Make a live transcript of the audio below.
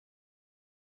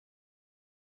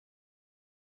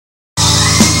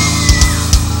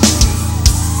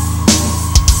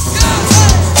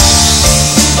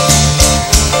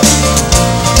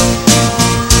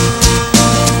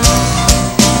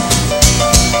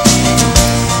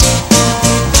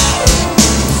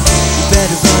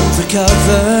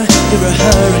undercover, you're a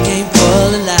hurricane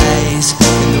full of lies.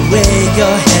 And the way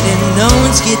you're heading, no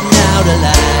one's getting out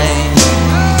alive.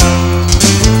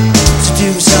 So do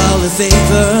us all a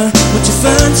favor, won't you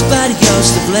find somebody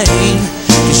else to blame?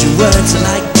 'Cause your words are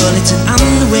like bullets and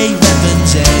I'm the way your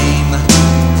weapons aim.